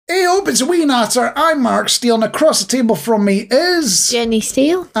up? It's a wee Natter. I'm Mark Steele, and across the table from me is... Jenny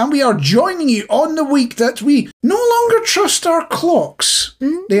Steele. And we are joining you on the week that we no longer trust our clocks.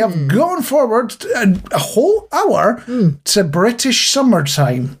 They have gone forward a whole hour to British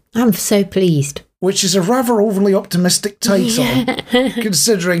summertime. I'm so pleased. Which is a rather overly optimistic title,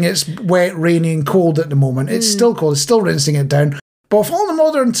 considering it's wet, rainy and cold at the moment. It's still cold, it's still rinsing it down. But with all the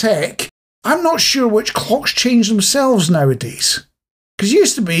modern tech, I'm not sure which clocks change themselves nowadays. Because it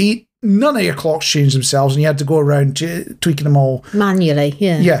used to be, none of your clocks changed themselves and you had to go around tweaking them all. Manually,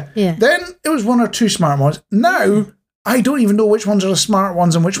 yeah. Then it was one or two smart ones. Now, I don't even know which ones are the smart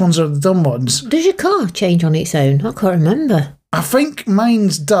ones and which ones are the dumb ones. Does your car change on its own? I can't remember. I think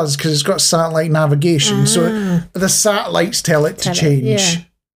mine's does because it's got satellite navigation. So the satellites tell it to change.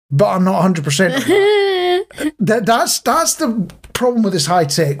 But I'm not 100%. That's the problem with this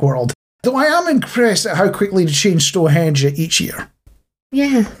high-tech world. Though I am impressed at how quickly they change Stonehenge each year.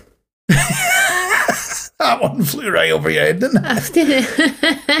 Yeah. That one flew right over your head, didn't it? Did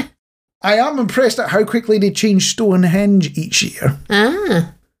it? I am impressed at how quickly they change Stonehenge each year.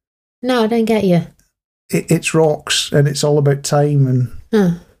 No, I don't get you. It's rocks and it's all about time, and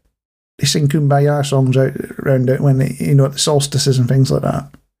they sing Kumbaya songs around it when at the solstices and things like that.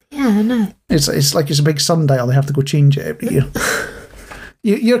 Yeah, I know. It's like it's a big sundial. They have to go change it every year.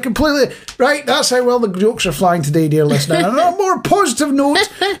 You're completely right. That's how well the jokes are flying today, dear listener. And on a more positive note,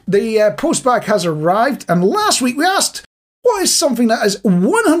 the postback has arrived. And last week we asked, what is something that is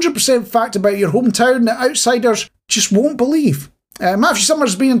 100% fact about your hometown that outsiders just won't believe? Matthew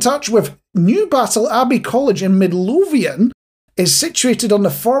Summers has been in touch with Newbattle Abbey College in Midlothian. Is situated on the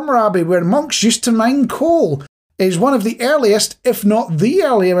former abbey where monks used to mine coal. It is one of the earliest, if not the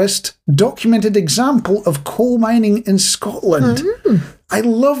earliest, documented example of coal mining in Scotland. I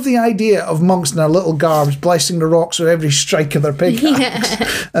love the idea of monks in their little garbs blessing the rocks with every strike of their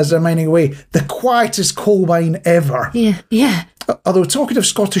pickaxe as they're mining away. The quietest coal mine ever. Yeah. Although, talking of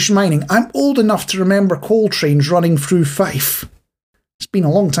Scottish mining, I'm old enough to remember coal trains running through Fife. It's been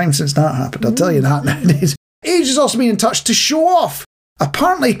a long time since that happened, I'll tell you that nowadays. Age has also been in touch to show off.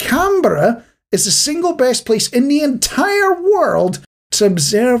 Apparently, Canberra is the single best place in the entire world to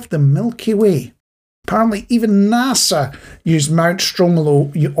observe the Milky Way. Apparently, even NASA used Mount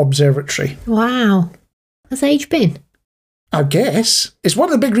Stromlo Observatory. Wow. Has Age been? I guess. It's one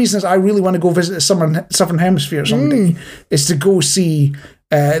of the big reasons I really want to go visit the Southern Hemisphere someday, is to go see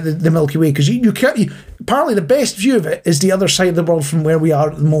the Milky Way, because you can't. Apparently, the best view of it is the other side of the world from where we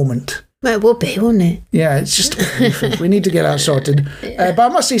are at the moment. Well, it would be, wouldn't it? Yeah, it's just we need to get that sorted. But I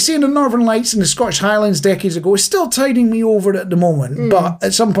must say, seeing the Northern Lights in the Scottish Highlands decades ago is still tiding me over at the moment. But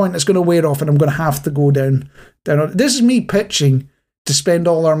at some point, it's going to wear off, and I'm going to have to go down. This is me pitching to spend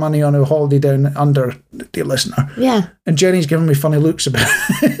all our money on a holiday down under, dear listener. Yeah. And Jenny's giving me funny looks about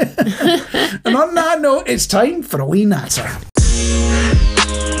it. And on that note, it's time for a wee natter.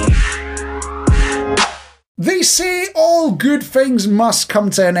 They say all good things must come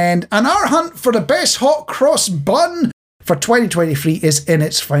to an end, and our hunt for the best hot cross bun for 2023 is in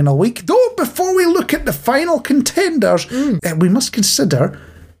its final week. Though before we look at the final contenders, we must consider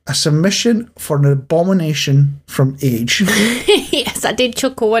a submission for an abomination from Age. Yes, I did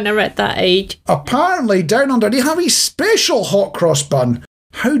chuckle when I read that, Age. Apparently, down under, they have a special hot cross bun.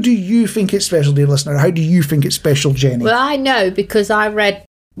 How do you think it's special, dear listener? How do you think it's special, Jenny? Well, I know, because I read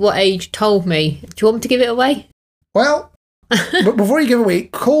what Age told me. Do you want me to give it away? Well, but before you give away,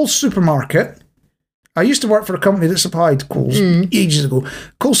 Coles Supermarket. I used to work for a company that supplied Coles ages ago.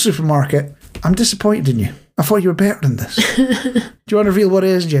 Coles Supermarket. I'm disappointed in you. I thought you were better than this. Do you want to reveal what it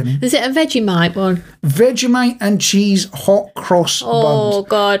is, Jenny? Is it a Vegemite one? Vegemite and cheese hot cross buns. Oh,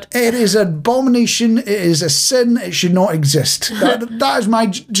 God. It is an abomination. It is a sin. It should not exist. That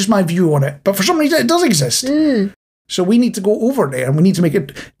is just my view on it. But for some reason, it does exist. So we need to go over there and we need to make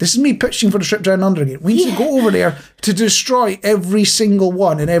it... This is me pitching for the trip down under again. We need to go over there to destroy every single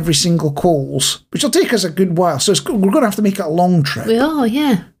one in every single Coles, which will take us a good while. So we're going to have to make it a long trip. We are,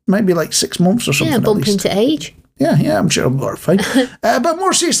 yeah. Might be like 6 months or something. Yeah, bump into Age. Yeah, I'm sure it'll be fine. But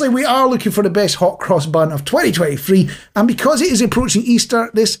more seriously, we are looking for the best hot cross bun of 2023. And because it is approaching Easter,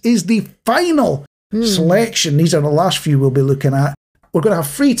 this is the final selection. These are the last few we'll be looking at. We're going to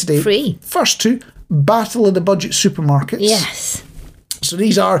have three today. Free. First two, Battle of the Budget Supermarkets. Yes. So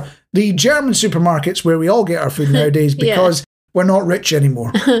these are the German supermarkets where we all get our food nowadays because we're not rich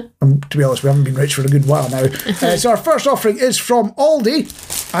anymore. To be honest, we haven't been rich for a good while now. So our first offering is from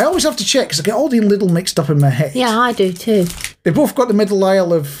Aldi. I always have to check because I get Aldi and Lidl mixed up in my head. Yeah, I do too. They've both got the middle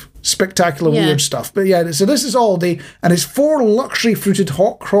aisle of spectacular weird stuff. But yeah, so this is Aldi, and it's 4 luxury fruited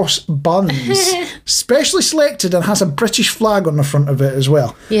hot cross buns, specially selected, and has a British flag on the front of it as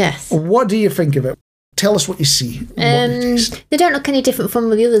well. Yes. What do you think of it? Tell us what you see. They don't look any different from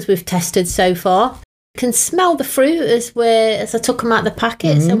the others we've tested so far. You can smell the fruit as I took them out of the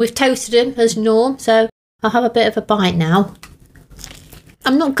packet. So we've toasted them as norm. So I'll have a bit of a bite now.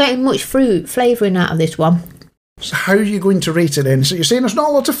 I'm not getting much fruit flavouring out of this one. So how are you going to rate it then? So you're saying there's not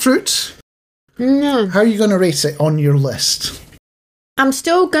a lot of fruit? No. How are you going to rate it on your list? I'm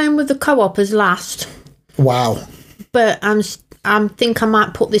still going with the Co-op as last. Wow. But I think I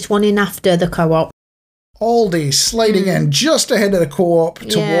might put this one in after the Co-op. Aldi sliding in just ahead of the Co-op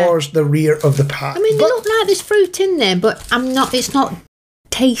towards the rear of the pack. I mean, they look like there's fruit in there, but it's not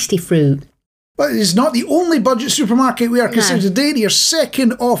tasty fruit. But it's not the only budget supermarket we are considering today. Your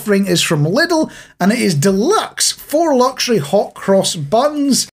second offering is from Lidl, and it is deluxe 4 luxury hot cross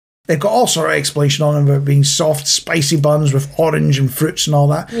buns. They've got all sort of explanation on them about being soft, spicy buns with orange and fruits and all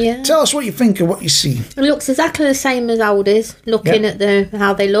that. Yeah. Tell us what you think of what you see. It looks exactly the same as Aldi's, looking at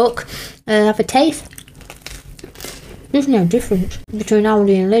how they look. Have a taste. There's no difference between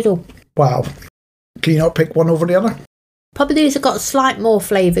Aldi and Lidl. Wow. Can you not pick one over the other? Probably these have got a slight more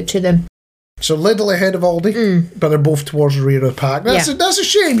flavour to them. So Lidl ahead of Aldi, but they're both towards the rear of the pack. That's a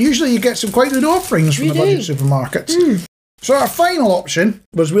shame. Usually you get some quite good offerings from the budget supermarkets. So our final option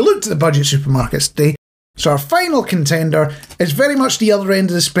was we looked at the budget supermarkets today. So our final contender is very much the other end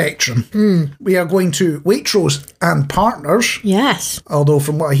of the spectrum. We are going to Waitrose and Partners. Yes. Although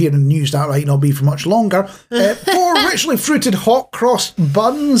from what I hear in the news, that might not be for much longer. 4 richly fruited hot cross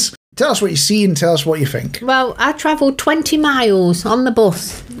buns. Tell us what you see and tell us what you think. Well, I travelled 20 miles on the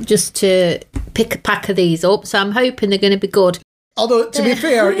bus just to pick a pack of these up, so I'm hoping they're going to be good. Although, to be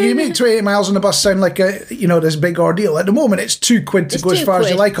fair, you make 20 miles on the bus sound like this big ordeal. At the moment, it's £2 to go as far as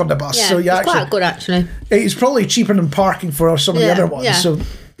you like on the bus. Yeah, so it's quite good, actually. It's probably cheaper than parking for some of the other ones. Yeah. So,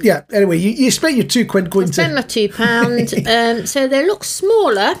 yeah, anyway, you spent your £2 going to... I spent my £2. So they look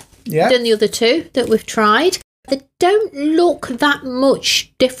smaller than the other two that we've tried. They don't look that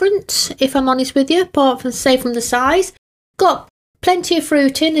much different, if I'm honest with you, apart from, say, from the size. Got plenty of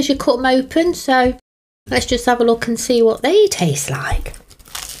fruit in as you cut them open, so let's just have a look and see what they taste like.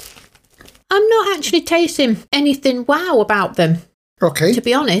 I'm not actually tasting anything wow about them. Okay. To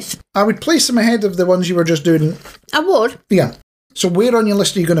be honest. I would place them ahead of the ones you were just doing. I would. Yeah. So where on your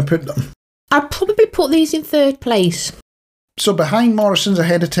list are you going to put them? I'd probably put these in 3rd place. So behind Morrison's,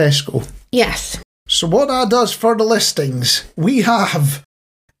 ahead of Tesco? Yes. So what that does for the listings, we have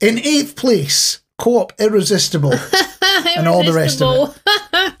in 8th place, Co-op Irresistible. And all the rest of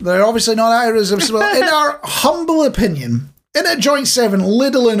it. They're obviously not that irresistible. In our humble opinion, in a joint 7,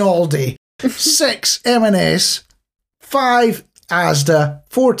 Lidl and Aldi, 6 M&S, 5 Asda,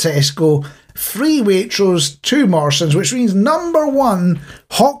 4 Tesco, 3 Waitrose, 2 Morrison's, which means number 1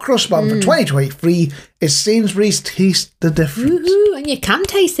 hot cross bun for 2023 is Sainsbury's Taste the Difference. Woohoo, and you can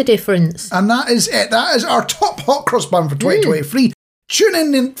taste the difference. And that is it. That is our top hot cross bun for 2023. Tune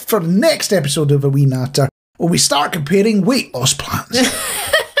in for the next episode of A Wee Natter, where we start comparing weight loss plans.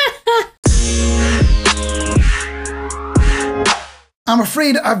 I'm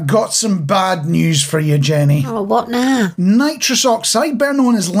afraid I've got some bad news for you, Jenny. Oh, what now? Nitrous oxide, better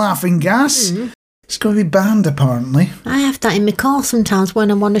known as laughing gas, it's going to be banned, apparently. I have that in my car sometimes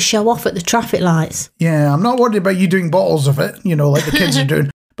when I want to show off at the traffic lights. Yeah, I'm not worried about you doing bottles of it, like the kids are doing.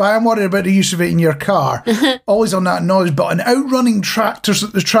 But I'm worried about the use of it in your car. Always on that noise button, outrunning tractors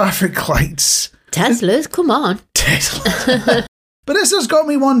at the traffic lights. Teslas, come on. Tesla. But this has got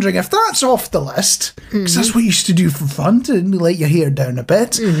me wondering, if that's off the list, because that's what you used to do for fun, to let your hair down a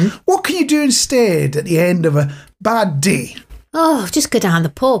bit, what can you do instead at the end of a bad day? Oh, just go down the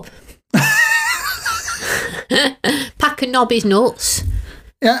pub. Pack of Nobby's nuts.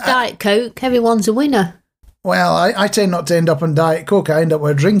 Yeah, Diet Coke, everyone's a winner. Well, I tend not to end up on Diet Coke. I end up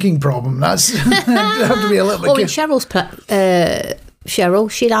with a drinking problem. That's I have to be a little bit... Oh, in Cheryl's... Cheryl,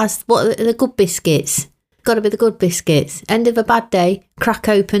 she has the good biscuits. Got to be the good biscuits. End of a bad day, crack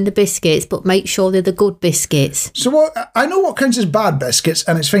open the biscuits, but make sure they're the good biscuits. So I know what counts as bad biscuits,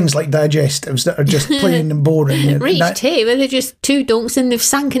 and it's things like digestives that are just plain and boring. Reached here where they're just 2 dunks and they've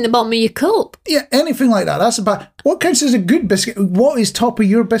sank in the bottom of your cup. Yeah, anything like that. That's a bad... What counts as a good biscuit? What is top of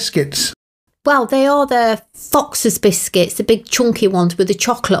your biscuits? Well, they are the Fox's biscuits, the big chunky ones with the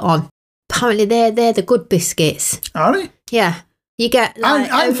chocolate on. Apparently they're the good biscuits. Are they? Yeah. You get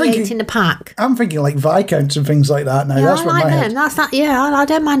I'm thinking, 8 in the pack. I'm thinking like Viscounts and things like that now. Yeah, that's I what like my them. head. That's that. Yeah, I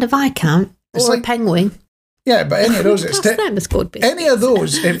don't mind a Viscount or a Penguin. Yeah, but any of those, them as good biscuits. any of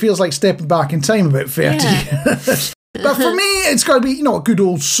those, it feels like stepping back in time about 30 years. But for me, it's got to be, a good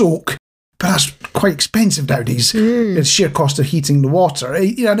old soak. But that's quite expensive nowadays. It's sheer cost of heating the water.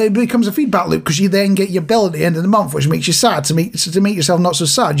 And it becomes a feedback loop because you then get your bill at the end of the month, which makes you sad. To make yourself not so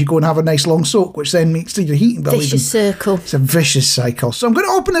sad, you go and have a nice long soak, which then makes your heating bill vicious circle. It's a vicious cycle. So I'm going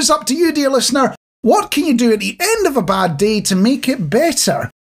to open this up to you, dear listener. What can you do at the end of a bad day to make it better?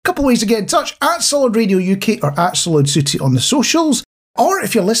 A couple of ways to get in touch, at Solid Radio UK or at Solid City on the socials. Or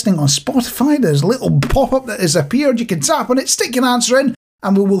if you're listening on Spotify, there's a little pop-up that has appeared. You can tap on it, stick your answer in,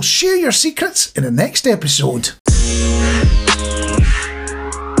 and we will share your secrets in the next episode.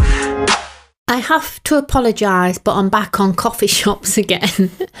 I have to apologise, but I'm back on coffee shops again.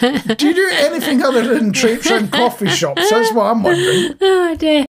 Do you do anything other than traipse around coffee shops? That's what I'm wondering. Oh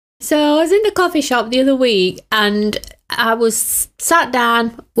dear. So I was in the coffee shop the other week and I was sat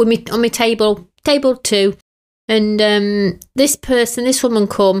down with me on my table 2, and this woman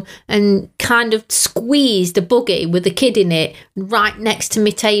come and kind of squeezed a buggy with a kid in it right next to my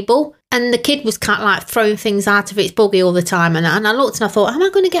table. And the kid was kind of like throwing things out of its buggy all the time. And I looked and I thought, am I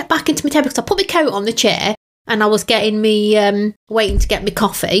going to get back into my table? Because I put my coat on the chair and I was getting me, waiting to get me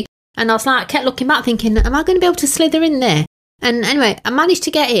coffee. And I was like, kept looking back thinking, am I going to be able to slither in there? And anyway, I managed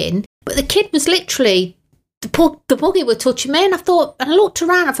to get in, but the kid was literally, the buggy were touching me. And I looked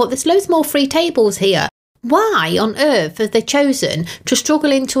around, I thought, there's loads more free tables here. Why on earth have they chosen to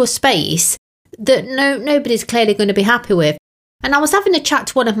struggle into a space that nobody's clearly going to be happy with? And I was having a chat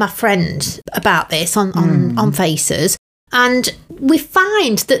to one of my friends about this on Faces, and we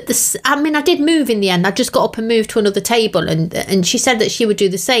find that I did move in the end. I just got up and moved to another table, and she said that she would do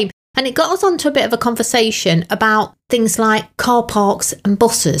the same. And it got us onto a bit of a conversation about things like car parks and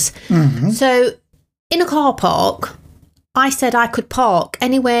buses. Mm-hmm. So in a car park, I said I could park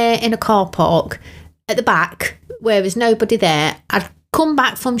anywhere in a car park at the back where there's nobody there. I'd come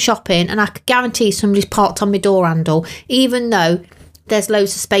back from shopping and I could guarantee somebody's parked on my door handle, even though there's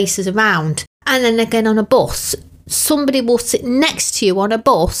loads of spaces around. And then again on a bus, somebody will sit next to you on a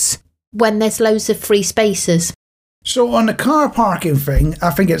bus when there's loads of free spaces. So on the car parking thing,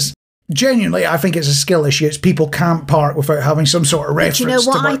 I think it's a skill issue. It's people can't park without having some sort of reference to work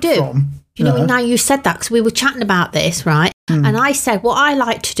from. Do you know what I do? You know, now you said that, because we were chatting about this, right? And I said what I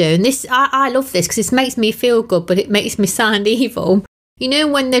like to do, and this I love this because this makes me feel good, but it makes me sound evil. You know,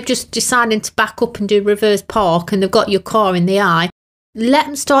 when they're just deciding to back up and do reverse park and they've got your car in the eye, let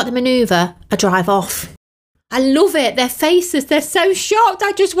them start the manoeuvre or drive off. I love it. Their faces, they're so shocked.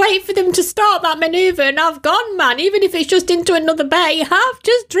 I just wait for them to start that manoeuvre and I've gone, man. Even if it's just into another bay, I've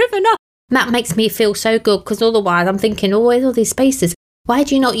just driven off. That makes me feel so good, because otherwise I'm thinking, where's all these spaces? Why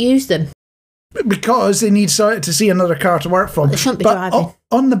do you not use them? Because they need to see another car to work from. They shouldn't be driving.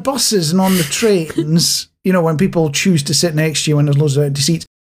 On the buses and on the trains, when people choose to sit next to you when there's loads of empty seats,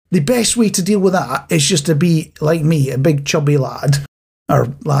 the best way to deal with that is just to be like me, a big chubby lad,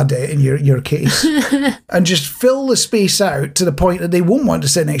 or laddie in your case, and just fill the space out to the point that they won't want to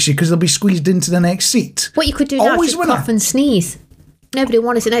sit next to you because they'll be squeezed into the next seat. What you could do now is cough and sneeze. Nobody will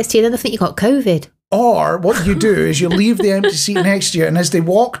want to sit next to you, then they think you got COVID. Or what you do is you leave the empty seat next to you, and as they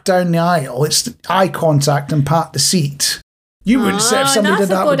walk down the aisle, it's eye contact and pat the seat. You wouldn't say if somebody did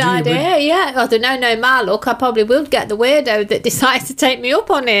that with you. That's a good idea, yeah. I don't know, my luck, I probably will get the weirdo that decides to take me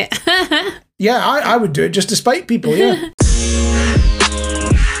up on it. Yeah, I would do it just to spite people, yeah.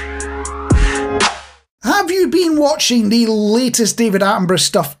 Have you been watching the latest David Attenborough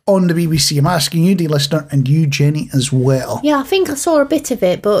stuff on the BBC? I'm asking you, dear listener, and you, Jenny, as well. Yeah, I think I saw a bit of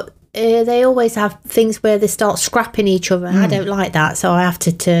it, but they always have things where they start scrapping each other. I don't like that, so I have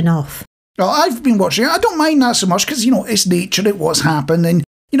to turn off. Well, I've been watching it. I don't mind that so much because, it's nature, it's what's happened. And,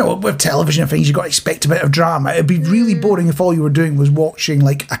 with television and things, you've got to expect a bit of drama. It'd be really boring if all you were doing was watching,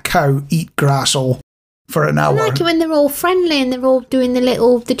 like, a cow eat grass all for an hour. I like it when they're all friendly and they're all doing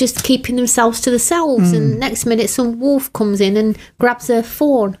they're just keeping themselves to themselves. And next minute some wolf comes in and grabs their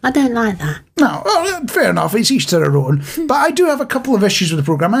fawn. I don't like that. No, well, fair enough. It's each to their own. But I do have a couple of issues with the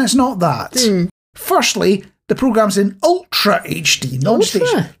programme, and it's not that. Firstly, the programme's in Ultra HD.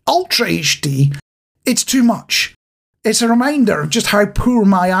 Ultra HD. It's too much. It's a reminder of just how poor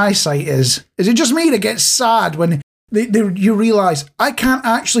my eyesight is. Is it just me that gets sad when you realise I can't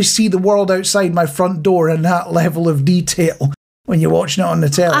actually see the world outside my front door in that level of detail when you're watching it on the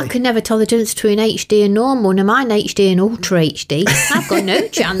telly? I could never tell the difference between HD and normal. Now mine HD and Ultra HD. I've got no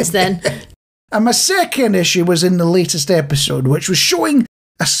chance then. And my second issue was in the latest episode, which was showing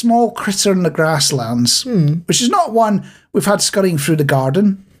a small critter in the grasslands, which is not one we've had scurrying through the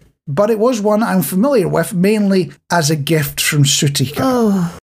garden, but it was one I'm familiar with, mainly as a gift from Sutika.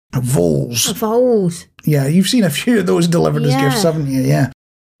 Oh. Voles. Yeah, you've seen a few of those delivered as gifts, haven't you? Yeah.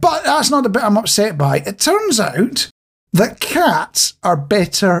 But that's not the bit I'm upset by. It turns out that cats are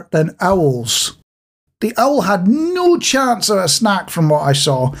better than owls. The owl had no chance of a snack from what I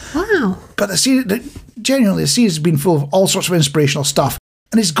saw. Wow. But genuinely, the series has been full of all sorts of inspirational stuff.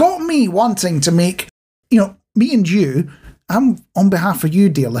 And it's got me wanting to make, me and you, and on behalf of you,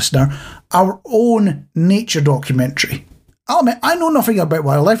 dear listener, our own nature documentary. I'll admit, I know nothing about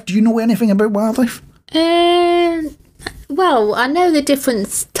wildlife. Do you know anything about wildlife? Well, I know the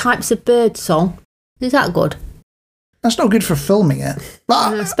different types of bird song. Is that good? That's not good for filming it.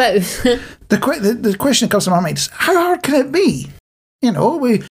 But I suppose. the question that comes to my mind is, how hard can it be?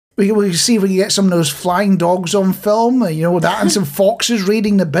 We see if we can get some of those flying dogs on film, that, and some foxes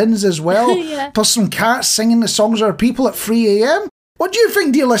raiding the bins as well, yeah. Plus some cats singing the songs of our people at 3 a.m. What do you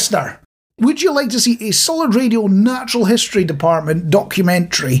think, dear listener? Would you like to see a Solid Radio Natural History Department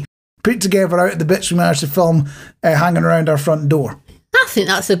documentary put together out of the bits we managed to film hanging around our front door? I think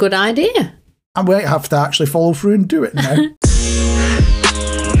that's a good idea. I might have to actually follow through and do it now.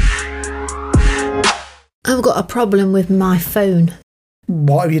 I've got a problem with my phone.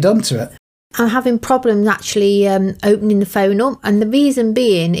 What have you done to it? I'm having problems actually opening the phone up, and the reason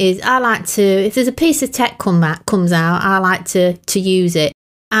being is I like to, if there's a piece of tech comes out, I like to use it,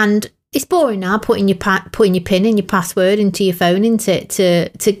 and it's boring now putting your PIN and your password into your phone, into it to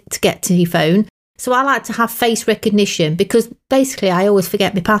get to your phone. So I like to have face recognition, because basically I always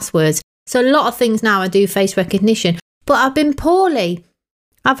forget my passwords. So a lot of things now I do face recognition, but I've been poorly.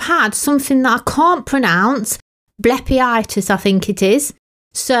 I've had something that I can't pronounce, blepiitis I think it is.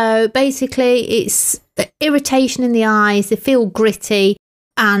 So basically it's irritation in the eyes, they feel gritty,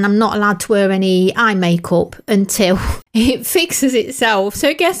 and I'm not allowed to wear any eye makeup until it fixes itself.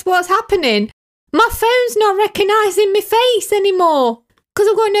 So guess what's happening? My phone's not recognising my face anymore because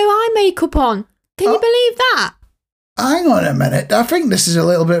I've got no eye makeup on. Can you believe that? Hang on a minute. I think this is a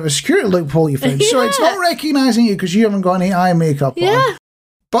little bit of a security loophole you found. Yeah. So it's not recognising you because you haven't got any eye makeup on.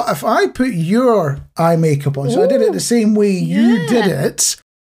 But if I put your eye makeup on, so I did it the same way you did it,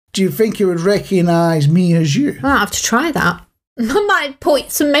 do you think it would recognise me as you? I'll have to try that. I might put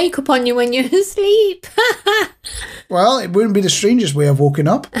some makeup on you when you're asleep. Well, it wouldn't be the strangest way I've woken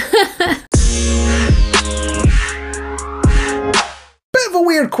up. Bit of a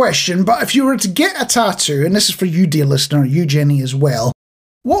weird question, but if you were to get a tattoo, and this is for you, dear listener, you, Jenny, as well,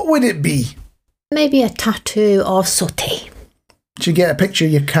 what would it be? Maybe a tattoo of Sooty. Should you get a picture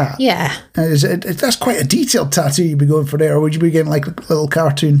of your cat? Yeah. That's quite a detailed tattoo you'd be going for there, or would you be getting like a little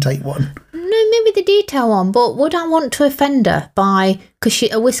cartoon type one? No, maybe the detail one, but would I want to offend her because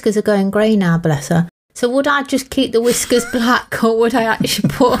her whiskers are going grey now, bless her. So would I just keep the whiskers black, or would I actually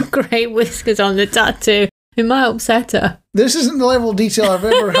put grey whiskers on the tattoo? It might upset her. This isn't the level of detail I've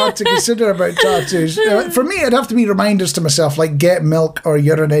ever had to consider about tattoos. For me, it'd have to be reminders to myself, like get milk or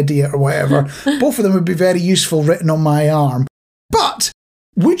you're an idiot or whatever. Both of them would be very useful written on my arm. But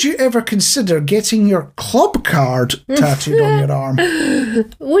would you ever consider getting your club card tattooed on your arm?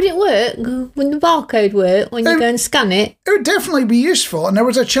 Would it work? Would the barcode work when you go and scan it? It would definitely be useful. And there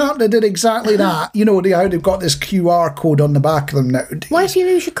was a chap that did exactly that. You know, how they've got this QR code on the back of them nowadays. What if you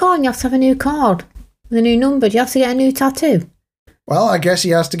lose your card and you have to have a new card with a new number? Do you have to get a new tattoo? Well, I guess he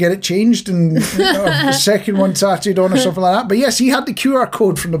has to get it changed and the second one tattooed on or something like that. But yes, he had the QR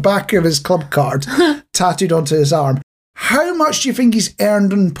code from the back of his club card tattooed onto his arm. How much do you think he's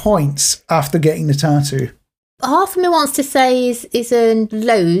earned in points after getting the tattoo? Half of me wants to say he's earned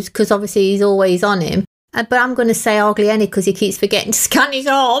loads because obviously he's always on him. But I'm going to say hardly any because he keeps forgetting to scan his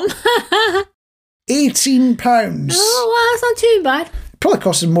arm. £18. Oh, well, that's not too bad. Probably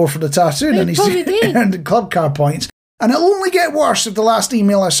cost him more for the tattoo than he's earned club card points. And it'll only get worse if the last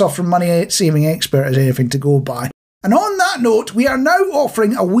email I saw from Money Saving Expert is anything to go by. And on that note, we are now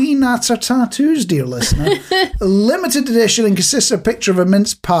offering a wee Natter tattoos, dear listener. A limited edition and consists of a picture of a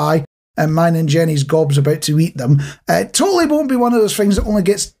mince pie and mine and Jenny's gobs about to eat them. It totally won't be one of those things that only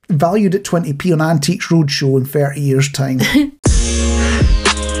gets valued at 20p on Antiques Roadshow in 30 years' time.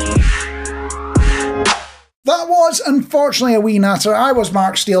 That was, unfortunately, a wee Natter. I was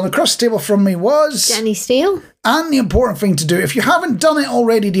Mark Steele, and across the table from me was... Jenny Steele. And the important thing to do, if you haven't done it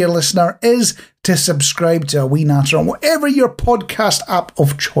already, dear listener, is to subscribe to a wee Natter on whatever your podcast app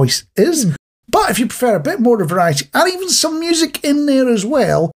of choice is. But if you prefer a bit more variety, and even some music in there as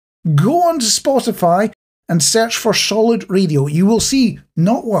well, go on to Spotify and search for Solid Radio. You will see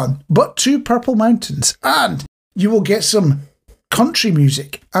not one, but two purple mountains. And you will get some country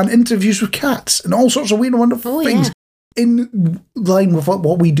music and interviews with cats and all sorts of weird and wonderful things in line with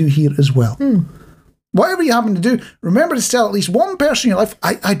what we do here as well. Whatever you happen to do, remember to tell at least one person in your life.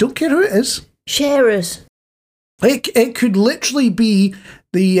 I don't care who it is. Share us. It could literally be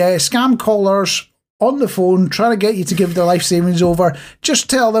the scam callers on the phone trying to get you to give their life savings over. Just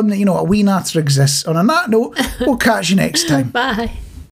tell them that, a wee Natter exists. On a that note, we'll catch you next time. Bye.